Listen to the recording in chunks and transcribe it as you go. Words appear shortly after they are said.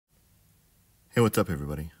Hey, what's up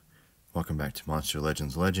everybody? Welcome back to Monster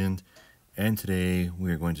Legends Legend, and today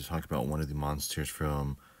we are going to talk about one of the monsters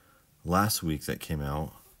from last week that came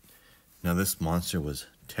out. Now this monster was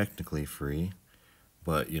technically free,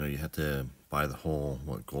 but you had to buy the whole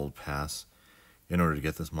gold pass in order to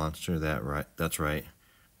get this monster. That's right.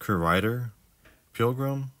 Kiridar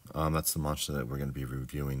Pilgrim. That's the monster that we're going to be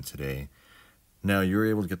reviewing today. Now you're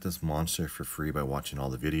able to get this monster for free by watching all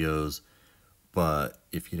the videos. But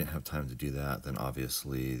if you didn't have time to do that, then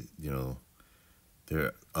obviously, there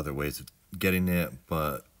are other ways of getting it,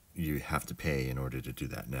 but you have to pay in order to do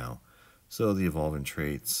that now. So the evolving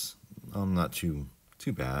traits, not too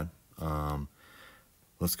bad.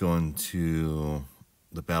 Let's go into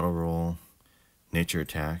the battle roll. Nature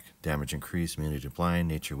attack, damage increase, immunity to blind,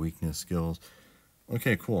 nature weakness, skills.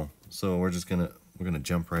 Okay, cool. So we're gonna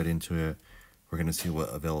jump right into it. We're gonna see what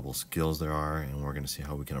available skills there are, and we're gonna see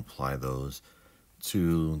how we can apply those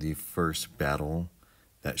to the first battle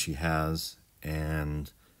that she has.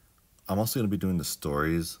 And I'm also going to be doing the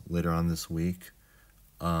stories later on this week.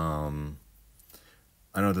 I know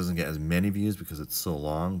it doesn't get as many views because it's so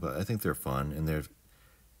long, but I think they're fun, and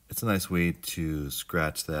it's a nice way to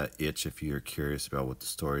scratch that itch if you're curious about what the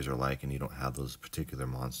stories are like and you don't have those particular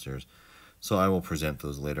monsters. So I will present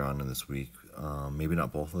those later on in this week. Maybe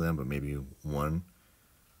not both of them, but maybe one.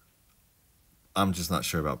 I'm just not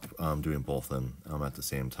sure about doing both of them at the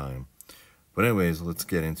same time. But anyways, let's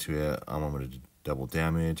get into it. I'm going to double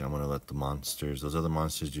damage. I'm going to let those other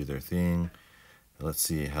monsters do their thing. Let's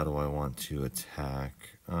see, how do I want to attack?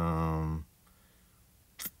 Well,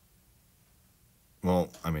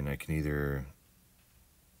 I mean, I can either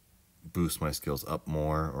boost my skills up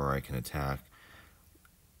more, or I can attack.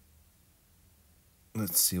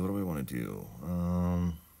 Let's see, what do I want to do?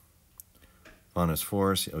 Honest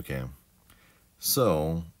Force, okay.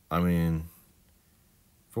 So, I mean,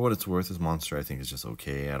 for what it's worth, this monster I think is just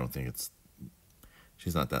okay. I don't think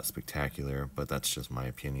she's not that spectacular, but that's just my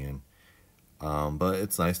opinion. But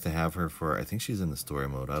it's nice to have her I think she's in the story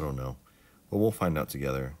mode, I don't know. But we'll find out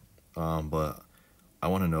together. But I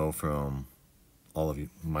want to know from all of you,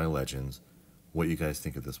 my legends, what you guys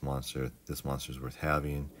think of this monster. This monster's worth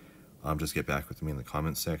having. Just get back with me in the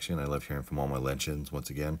comments section. I love hearing from all my legends once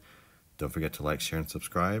again. Don't forget to like, share, and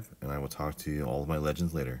subscribe, and I will talk to you all of my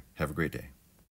legends later. Have a great day.